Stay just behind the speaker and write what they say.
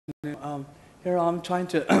Here I'm trying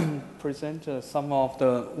to present some of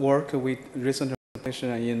the work we recently published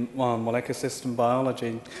in molecular system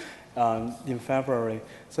biology in February.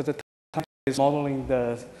 So the title is modeling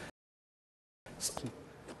the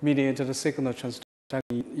mediated signal transduction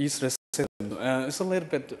in yeast system. It's a little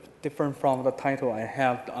bit different from the title I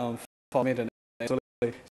have for me to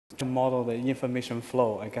model the information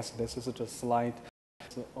flow. I guess this is just slide,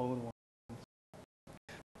 the old one.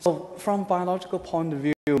 So from biological point of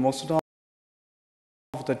view, most of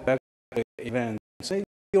the events are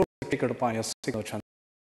triggered by a signal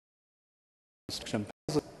transduction.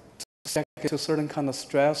 Subject to certain kind of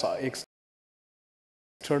stress or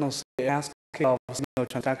external aspect of signal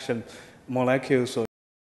transduction, molecules will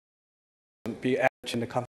be added in the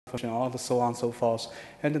conformation, all so on and so forth.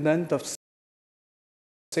 And then the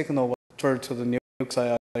signal will return to the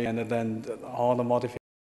nuclei, and then all the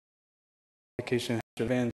modification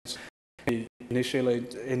events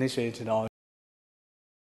initiated or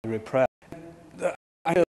repressed. The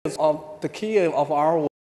key of our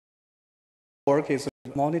work is to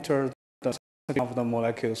monitor the of the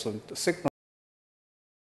molecules, the signal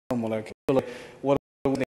molecule, what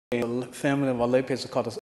the family of lipids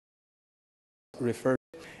called referred,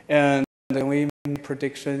 and then we make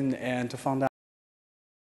prediction and to find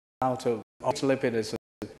out which lipid is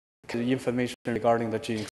the information regarding the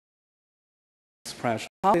gene expression.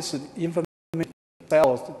 How this information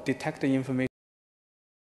cells detect the information?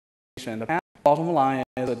 The bottom line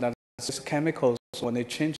is that these chemicals, when they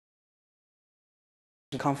change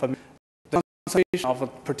the conformation of a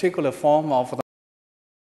particular form of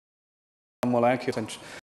the molecule and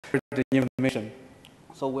the information.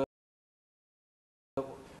 So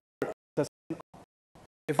if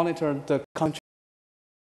we monitor the contribution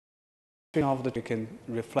of the, you can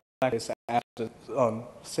reflect this at the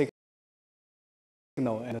signal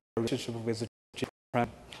and the relationship with the gene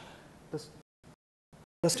expression.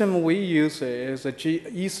 The system we use is a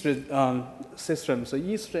yeast system. So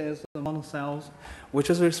yeast is among cells which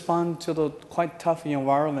respond to the quite tough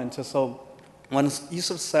environment. So when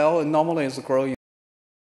yeast cell normally is growing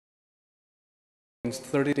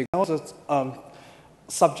 30 degrees,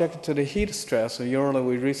 subject to the heat stress. So usually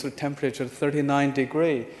we reach the temperature 39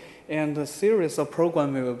 degrees, and a series of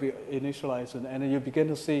programming will be initialized, and you begin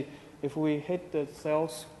to see if we hit the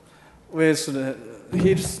cells with the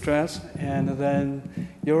heat stress, and then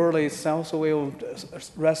usually cells will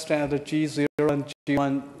rest at the G0 and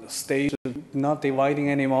G1 stage, not dividing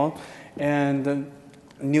anymore, and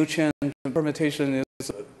nutrient permutation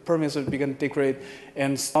begin to degrade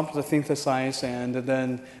and stop the synthesis, and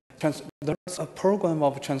then there's a program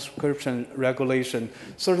of transcription regulation.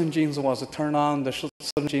 Certain genes was turned on, the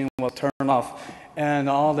certain gene was turned off, and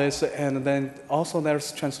all this, and then also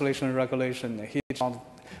there's translation regulation, heat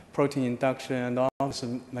protein induction, and all this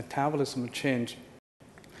metabolism change.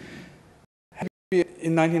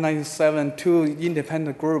 In 1997, two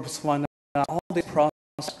independent groups found out all this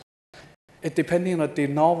process is depending on the de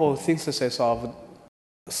novo synthesis of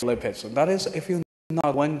lipids. That is, if you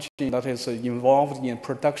know one gene that is involved in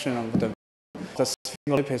production of the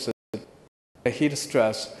lipids, the heat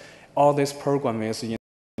stress, all this program is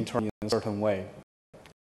internal in a certain way.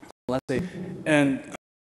 Let's see, and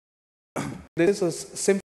this is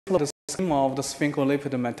simple. The scheme of the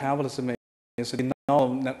sphingolipid metabolism is de novo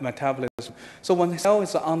metabolism. So when the cell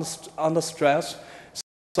is under stress,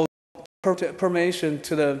 so permeation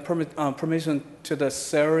to the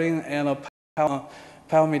serine and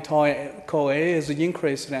palmitoyl-CoA is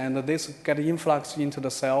increased, and this get influx into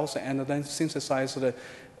the cells, and then synthesized at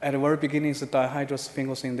the very beginning is the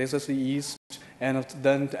dihydrosphingosine. This is the yeast, and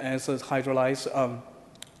then as a hydrolyzed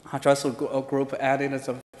hydroxyl group added as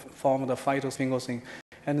a form of the phytosphingosine.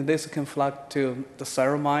 And this can flow to the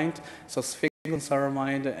ceramide, so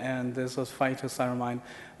sphingosine, and this is phytoceramide.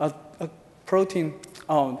 A protein,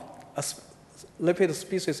 a lipid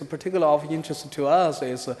species, particularly of interest to us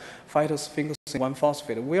is phytosphingosine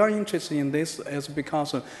 1-phosphate. We are interested in this is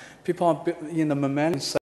because people are in the mammalian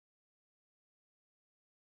cell,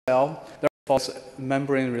 there's a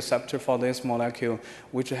membrane receptor for this molecule,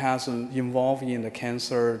 which has involved in the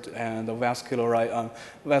cancer and the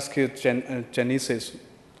vasculogenesis.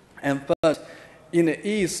 But in the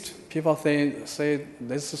East, people say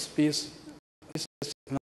this species,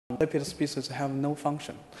 lipid species have no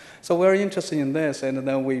function. So we're interested in this, and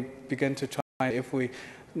then we begin to try if we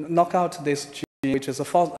knock out this gene, which is a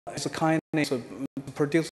kinase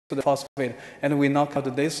produce the phosphate, and we knock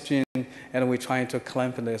out this gene, and we try to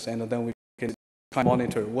clamp this, and then we can try to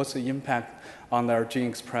monitor what's the impact on their gene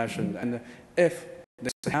expression, and if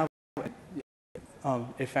this have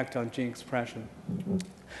effect on gene expression.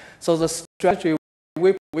 So the strategy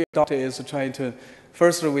we we adopted is trying to,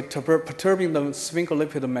 first we perturbing the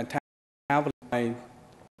sphingolipid metabolism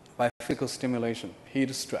by physical stimulation,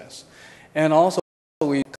 heat stress. And also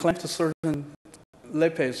we collect certain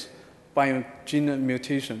lipids by gene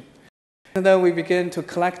mutation. And then we begin to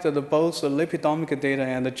collect both the lipidomic data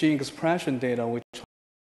and the gene expression data, which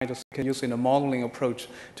we can use in a modeling approach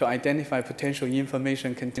to identify potential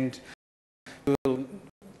information contained in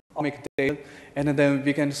data. And then we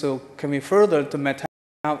begin to coming further to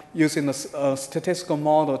using a statistical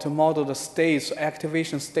model to model the states,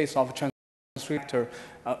 activation states of transcriptor.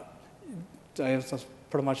 That's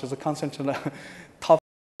pretty much the constant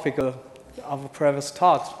topic of previous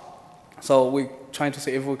talks. So we're trying to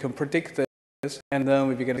see if we can predict this, and then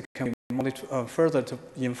we begin to monitor further to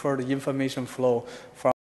infer the information flow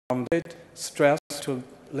from lipid stress to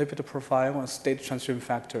lipid profile and state transcription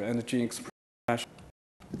factor and the gene expression.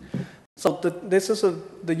 So this is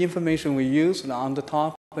the information we use on the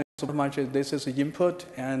top. So pretty much this is the input,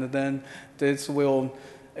 and then this will,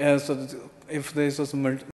 if this is a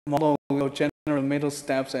model, will generate middle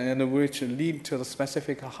steps and which lead to the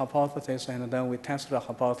specific hypothesis, and then we test the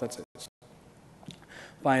hypothesis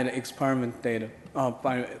by the experiment data,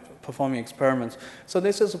 by performing experiments. So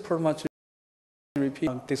this is pretty much a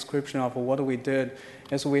repeat description of what we did.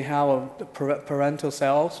 Is we have parental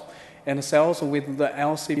cells, and cells with the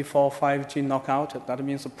LCB45 gene knockout. That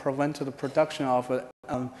means prevent the production of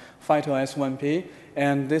phyto-S1P,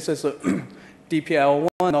 and this is a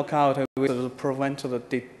DPL1 knockout, which prevent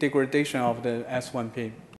the degradation of the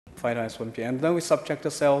S1P, phyto-S1P. And then we subject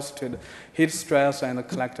the cells to the heat stress and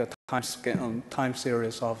collect a time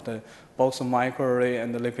series of both the microarray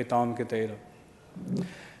and the lipidomic data.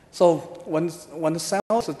 So when the cells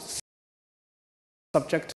are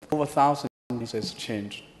subject to over 1,000 genes, is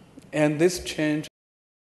changed. And this change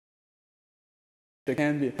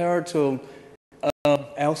can be compared to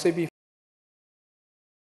LCB45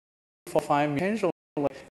 potential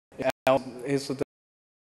is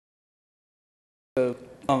the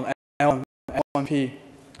L1P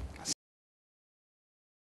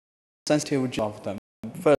sensitive of them.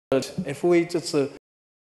 But if we just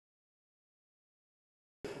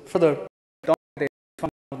further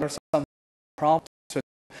there's some problems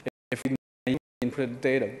if we input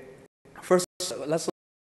data. First, let's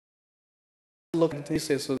look at this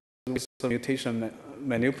is with the mutation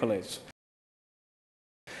manipulates.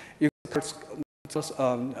 You just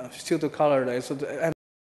pseudo-colored and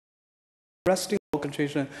resting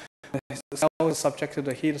concentration is subject to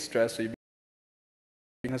the heat stress. So you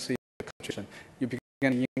begin to see the concentration. You begin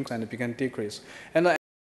to increase and begin to decrease. And the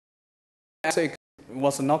assay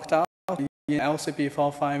was knocked out in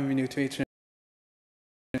LCB45 mutation,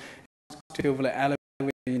 positively elevated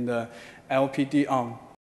in the LPD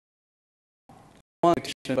but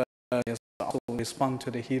also respond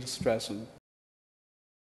to the heat stress.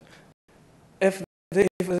 If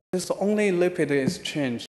this only lipid is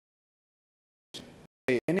changed,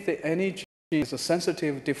 any gene is a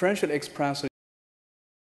sensitive differential expressor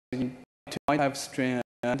to type strain,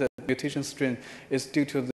 and the mutation strain is due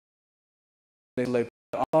to the lipid.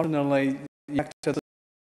 Unfortunately, to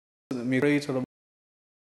migrate to the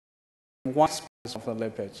white space of the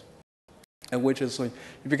lipids, and which is you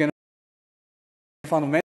begin to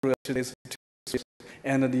fundamentally relate to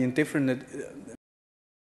and the different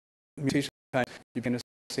mutation type you begin to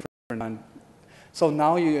see different. So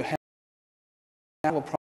now you have a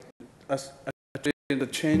the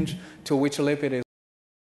change to which lipid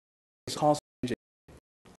is causing.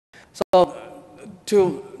 So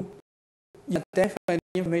to identify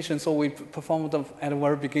information, so we performed at the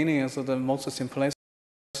very beginning is the most simplistic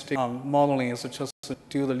modeling is just to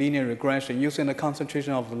do the linear regression using the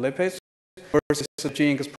concentration of the lipids versus the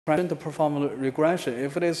gene expression to perform regression.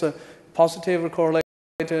 If it is a positive correlated,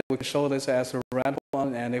 we can show this as a red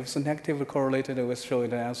one, and if it's negatively correlated, we show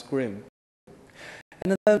it as green.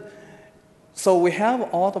 And then, so we have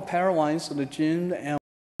all the pairwise, the gene and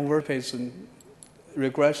vertex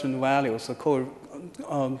regression values, the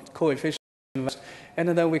coefficient, and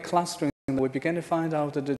then we clustering. We begin to find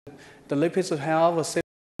out that the lipids have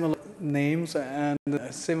similar names and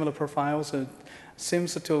similar profiles, and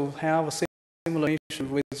seems to have a similar nature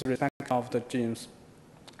with respect of the genes.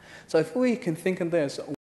 So if we can think of this,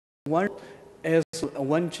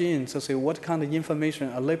 one gene to say what kind of information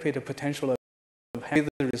a lipid potential has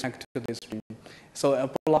with respect to this gene. So a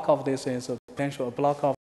block of this is a block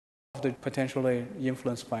of the potentially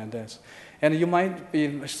influenced by this. And you might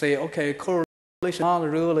say, okay, correlation not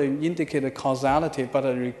really indicate a causality,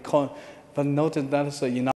 but notice that is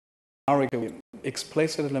inadequate,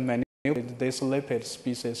 explicitly manipulate this lipid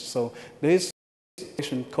species. So this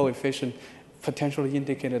coefficient potentially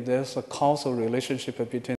indicate that there's a causal relationship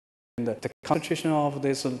between the concentration of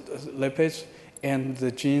these lipids and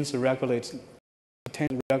the genes potentially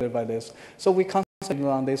regulated by this. So we concentrate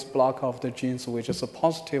on this block of the genes, which is a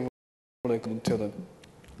positive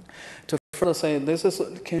to further say this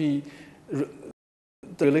can be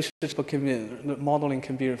the relationship can be the modeling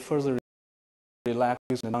can be further relaxed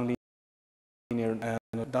using nonlinear, and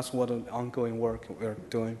that's what the ongoing work we're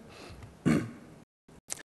doing.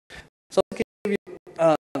 So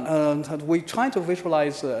we try to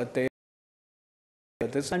visualize data.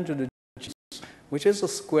 This 100 genes, which is the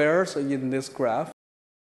squares in this graph,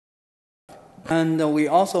 and we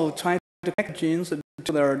also try to connect genes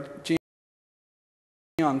to their gene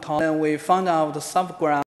on top. And we found out the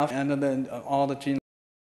subgraph and then all the genes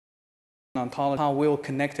on top. How we'll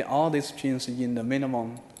connect all these genes in the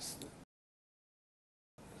minimum,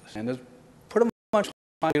 and it's pretty much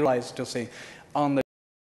visualized to say on the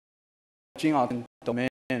gene domain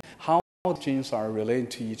how the genes are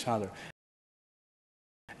related to each other.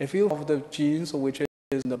 If you have the genes, which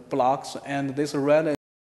is the blocks, and this red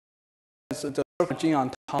is the gene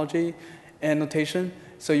ontology annotation,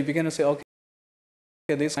 so you begin to say, okay,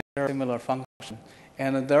 these are similar function,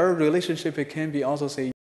 and their relationship can be also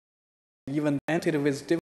say even entity with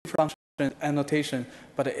different function annotation,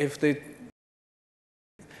 but if the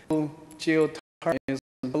geotarget is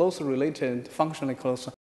closely related, functionally close,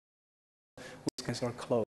 these are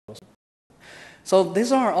close. So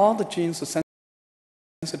these are all the genes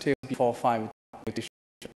sensitive for 5 mutation,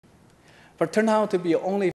 but turned out to be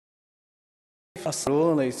only a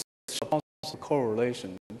really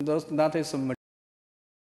correlation. That is a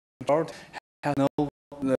majority have no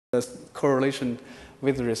correlation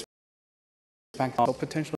with respect. So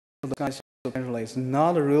potentially the guys potentially is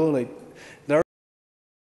not really their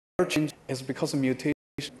change is because of mutation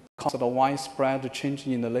caused a widespread change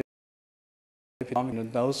in the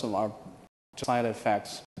lipid. Those are side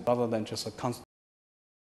effects rather than just a constant.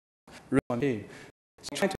 So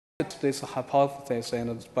trying to test this hypothesis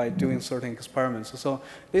and by doing certain experiments. So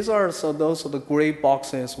those are the gray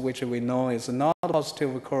boxes which we know is not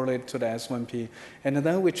positively correlated to the S1P. And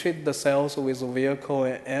then we treat the cells with a vehicle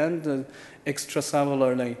and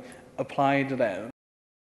extracellularly applied the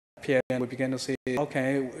and we begin to see,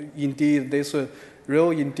 okay, indeed this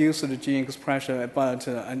real induced gene expression, but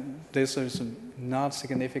this is not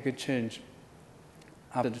significant change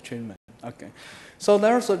after the treatment. Okay, so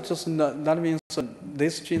there's just that means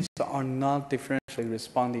these genes are not differentially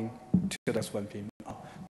responding to the S1P.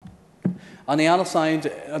 On the other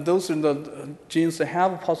side, those the genes that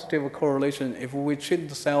have a positive correlation. If we treat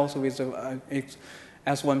the cells with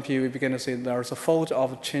S1P, we begin to see there's a fold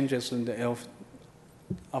of changes in the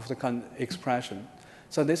of the expression.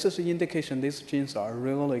 So this is an indication these genes are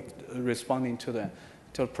really responding to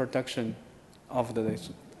the production of the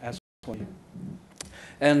S1P.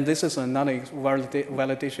 And this is another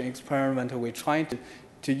validation experiment. We try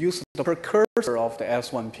to use the precursor of the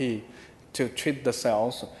S1P to treat the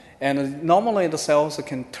cells. And normally the cells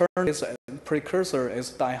can turn this precursor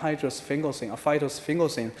is dihydrosphingosine, a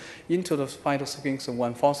phytosphingosine, into the phytosphingosine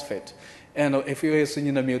 1-phosphate. And if it is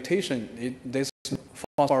in a mutation, this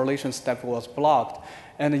phosphorylation step was blocked.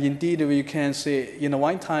 And indeed, we can see in the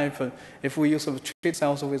wild type, if we use treat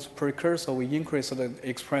cells with precursor, we increase the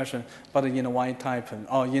expression. But in the wild type,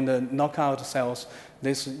 or in the knockout cells,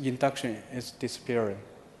 this induction is disappearing.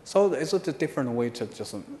 So it's a different way to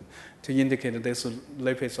indicate that these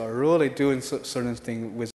lipids are really doing certain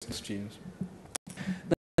things with these genes.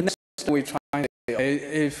 The next we try to say,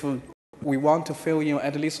 if we want to fill in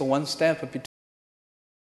at least one step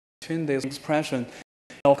between this expression,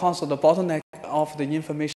 because of the bottleneck of the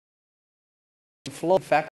information flow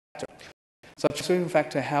factor. So transcription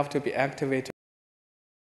factor have to be activated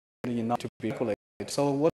enough to be calculated.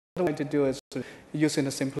 So what I like to do is using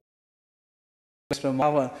the simplest of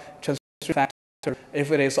a transcription factor.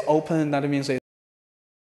 If it is open, that means it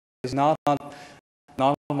is not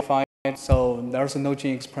modified, so there's no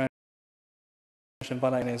gene expression,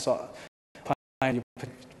 but it is you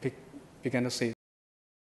begin to see.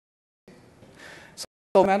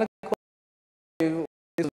 So medical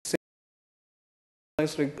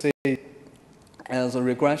as a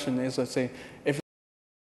regression is to say if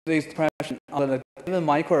the expression on a given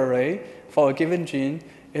microarray for a given gene,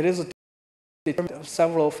 it is determined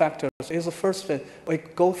several factors. Is the first we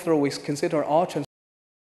go through, we consider all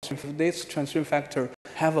this transcription factor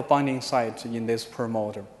have a binding site in this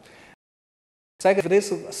promoter. Second, if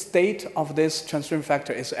this state of this transcription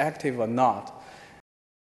factor is active or not.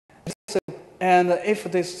 And if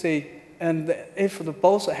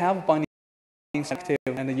both have binding active,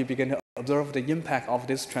 and then you begin to observe the impact of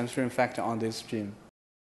this transcription factor on this gene.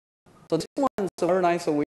 So this one is very nice.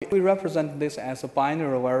 So we represent this as a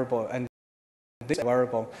binary variable and this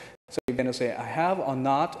variable. So you're going to say I have or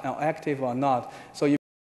not, or active or not. So you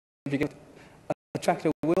begin a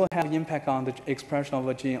tracker will have impact on the expression of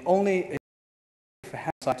a gene only if it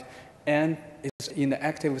has site and is in the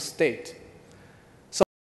active state.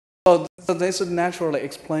 So this naturally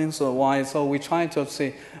explains why. So we try to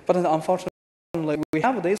see, but unfortunately we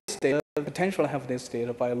have this data, potentially have this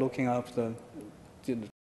data by looking up the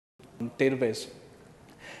database.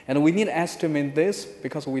 And we need to estimate this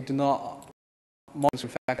because we do not monitor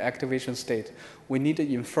in fact activation state. We need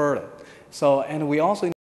to infer it. So, and we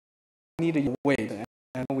also need to wait.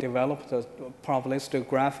 And we developed a probabilistic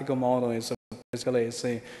graphical model. Is basically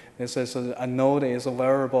this is a node is a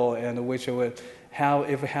variable, and which will have,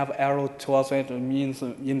 if we have arrow towards it, means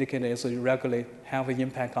indicate it's regularly have an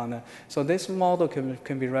impact on it. So this model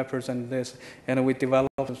can be represent this, and we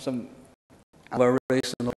developed some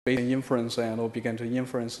variation of inference, and we'll begin to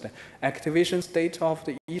inference the activation state of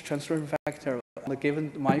each transcription factor on the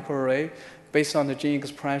given microarray based on the gene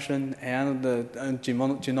expression and the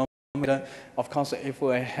genome data. Of course, if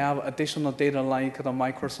we have additional data like the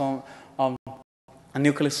microsome,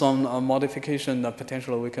 nucleosome modification,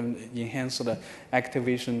 potentially we can enhance the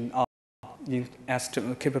activation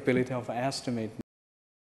capability of estimate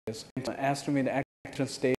this. Estimate the activation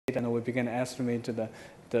state, and we begin to estimate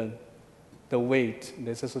the weight.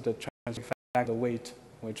 This is the transcription factor weight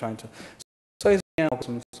we're trying to. So it's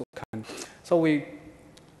some kind. So we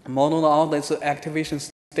model out this activation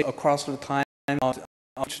state across the time of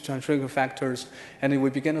transcription factors, and we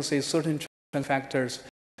begin to see certain transcription factors.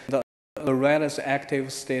 The red is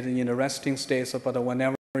active state in the resting state, but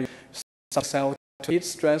whenever some cell to heat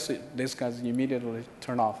stress, this guys immediately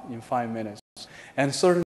turn off in 5 minutes. And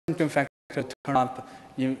certain factors turn up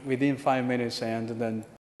within 5 minutes, and then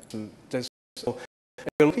this. So if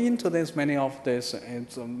you look into this, many of these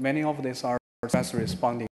are stress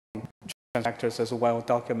responding factors as well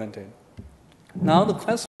documented. Now the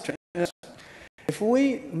question is, if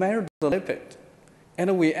we measure the lipid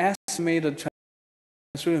and we estimate the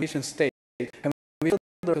transcription state, can we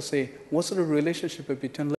further say what's the relationship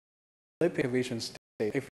between lipid activation state?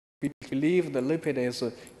 If we believe the lipid is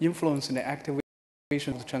influencing the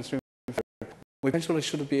activation of the transcription factor, we eventually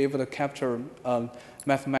should be able to capture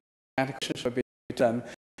mathematical relationship between them.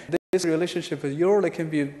 This relationship usually can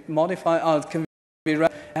be modified, can be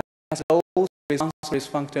read as a dose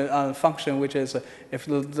function, which is if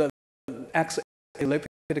the X is lipid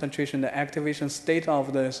concentration, the activation state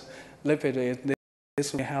of this lipid is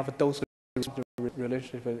this we have a dose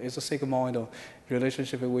relationship. It's a sigmoidal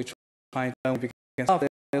relationship which we can solve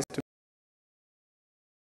this to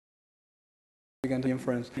begin to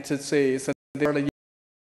inference. To say it's the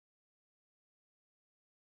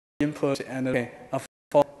input and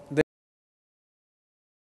for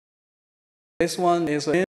this one is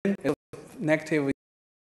a negative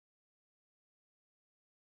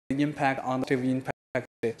impact on the impact.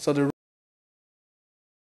 So the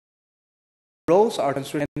rows are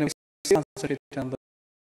concentrated on the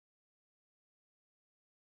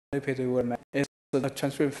lipid is the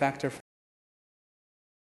transcription factor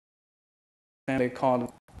family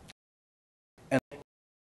called, and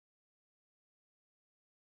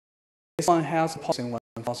this one has pulsing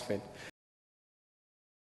 1-phosphate.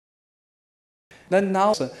 Then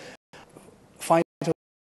now find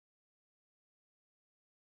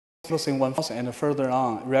pulsing 1-phosphate and further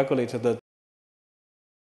on regulate the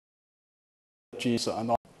genes.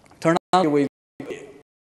 And turn out we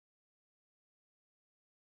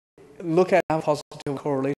look at positive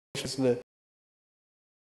correlations.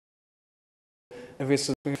 If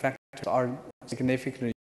its factors are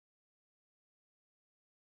significantly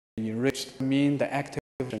enriched, mean the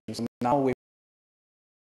activations. Now we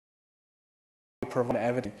provide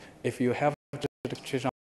evidence. If you have concentration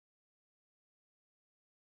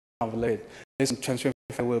of lipid, this transcription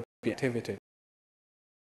factor will be activated.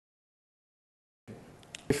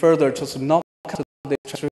 Further, just knock out the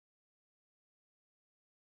transcription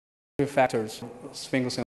factors,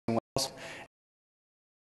 sphingosine,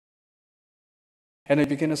 and you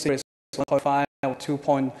begin to see 1.5 or 2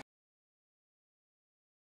 point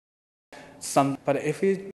some. But if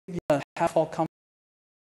you have all complex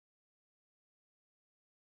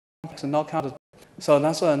not counted, so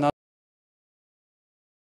that's another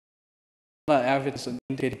evidence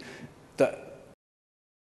indicating the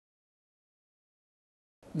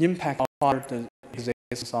impact of the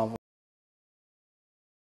existence of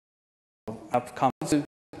upcoming.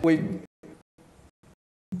 We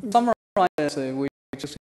summarize. We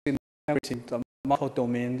just in the multiple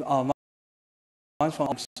domain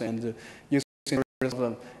transforms and using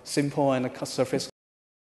a simple and surface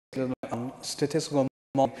statistical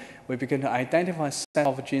model, we begin to identify a set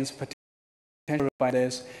of genes potentially by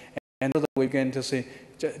this, and so that we begin to see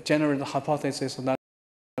generate the hypothesis that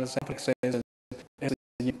is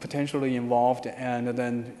potentially involved, and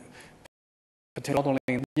then potentially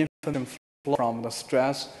modeling flow from the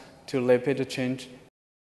stress to lipid change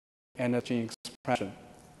and the gene expression.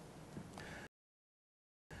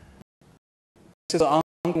 This is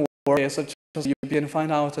ongoing work. You can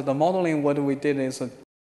find out the modeling. What we did is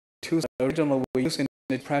originally we using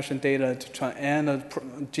the expression data to try and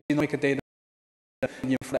genomic data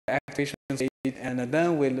for the activation state, and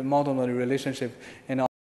then we model the relationship, and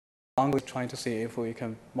we're trying to see if we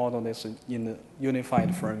can model this in the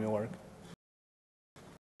unified framework.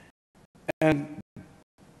 And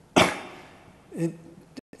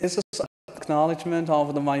it's an acknowledgement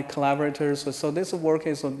of my collaborators. So this work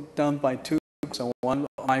is done by two groups. One,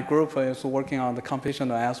 my group is working on the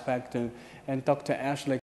computational aspect, and Dr.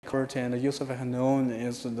 Ashley Kurt and Yusuf Hanoun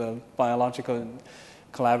is the biological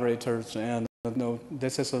collaborators. And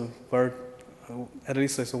this is at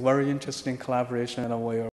least it's a very interesting collaboration, and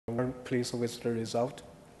we are very pleased with the result.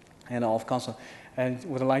 And of course, and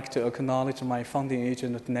would like to acknowledge my founding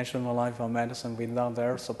agent at National Life of Medicine. Without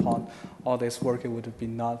their support, all this work would be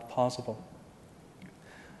not possible.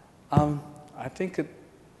 I think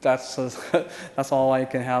that's that's all I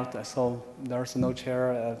can have. So there's no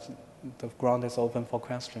chair. The ground is open for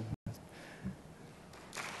questions.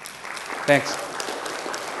 Thanks.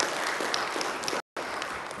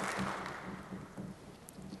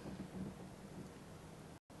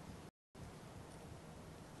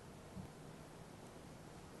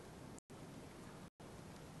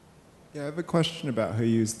 Yeah, I have a question about how you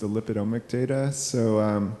use the lipidomic data. So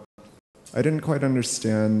I didn't quite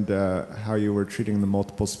understand how you were treating the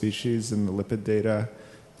multiple species in the lipid data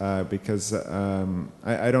because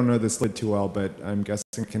I don't know this lipid too well, but I'm guessing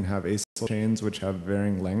it can have acyl chains which have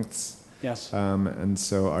varying lengths. Yes. And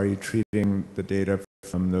so are you treating the data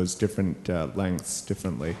from those different lengths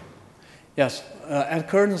differently? Yes. At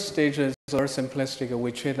current stage, it's very simplistic.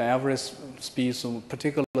 We treat every species,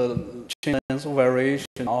 particular chain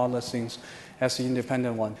variation, all the things as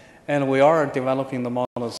independent one. And we are developing the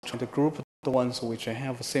models to group the ones which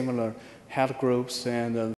have similar head groups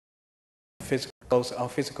and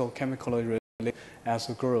physical chemical related as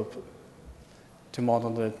a group to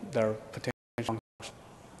model their potential function.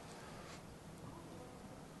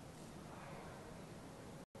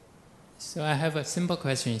 So I have a simple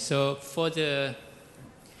question. So for the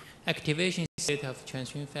activation state of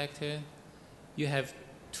transcription factor, you have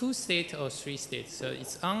 2 states or 3 states. So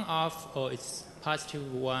it's on, off, or it's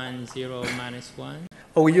positive 1, 0, -1?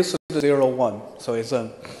 Oh, we use 0, 1. So it's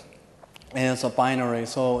a binary.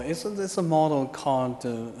 So it's a model called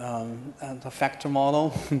the factor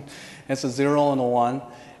model. It's a 0 and a 1.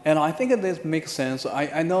 And I think this makes sense.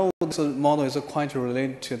 I know this model is quite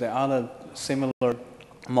related to the other similar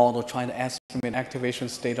model trying to estimate activation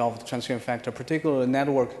state of the transcription factor, particularly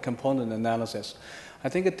network component analysis. I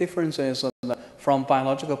think the difference is that from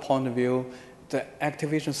biological point of view, the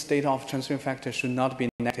activation state of transcription factor should not be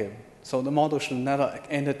negative. So the model should not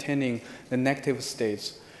entertaining the negative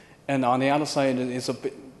states. And on the other side, it's a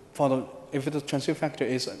bit, if the transcription factor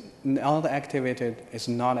is not activated, it's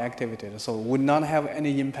not activated. So it would not have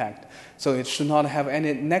any impact. So it should not have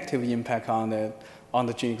any negative impact on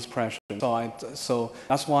the gene expression. So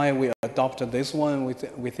that's why we adopted this one.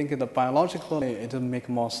 We think that biologically it will make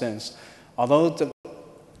more sense. Although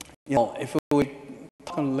if we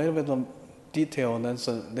talk a little bit of detail, then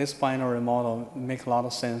this binary model makes a lot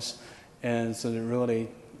of sense, and so really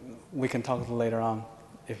we can talk later on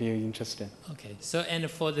if you're interested. Okay. So and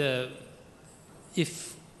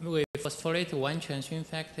if we phosphorate one transcription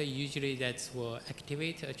factor, usually that will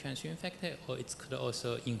activate a transcription factor, or it could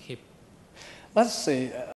also inhibit. Let's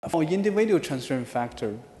say for individual transcription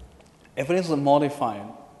factor, if it is modified,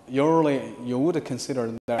 usually you would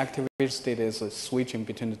consider the activation state is switching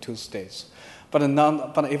between the 2 states. But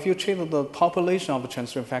if you treat the population of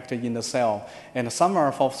transcription factor in the cell, and some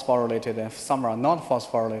are phosphorylated and some are not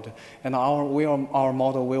phosphorylated, and our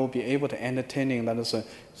model will be able to entertaining that is a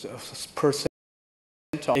percent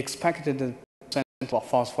expected percent of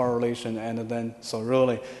phosphorylation, and then so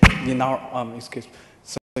really in our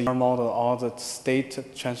in our model, all the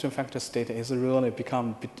transcription factor state is really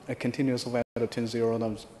become a continuous value between 0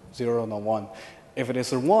 and 1. If it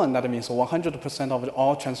is a 1, that means 100% of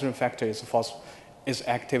all transcription factor is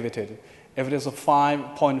activated. If it is a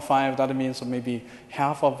 5.5, that means maybe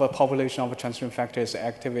half of the population of transcription factor is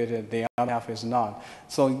activated, the other half is not.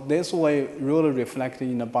 So this way really reflected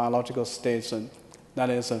in the biological states That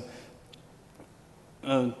is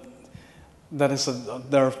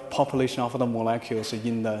their population of the molecules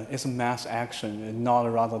in it's mass action,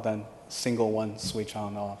 not rather than single one switch on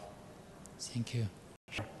and off. Thank you.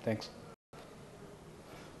 Sure. Thanks.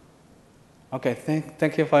 Okay,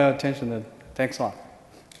 thank you for your attention. Thanks a lot.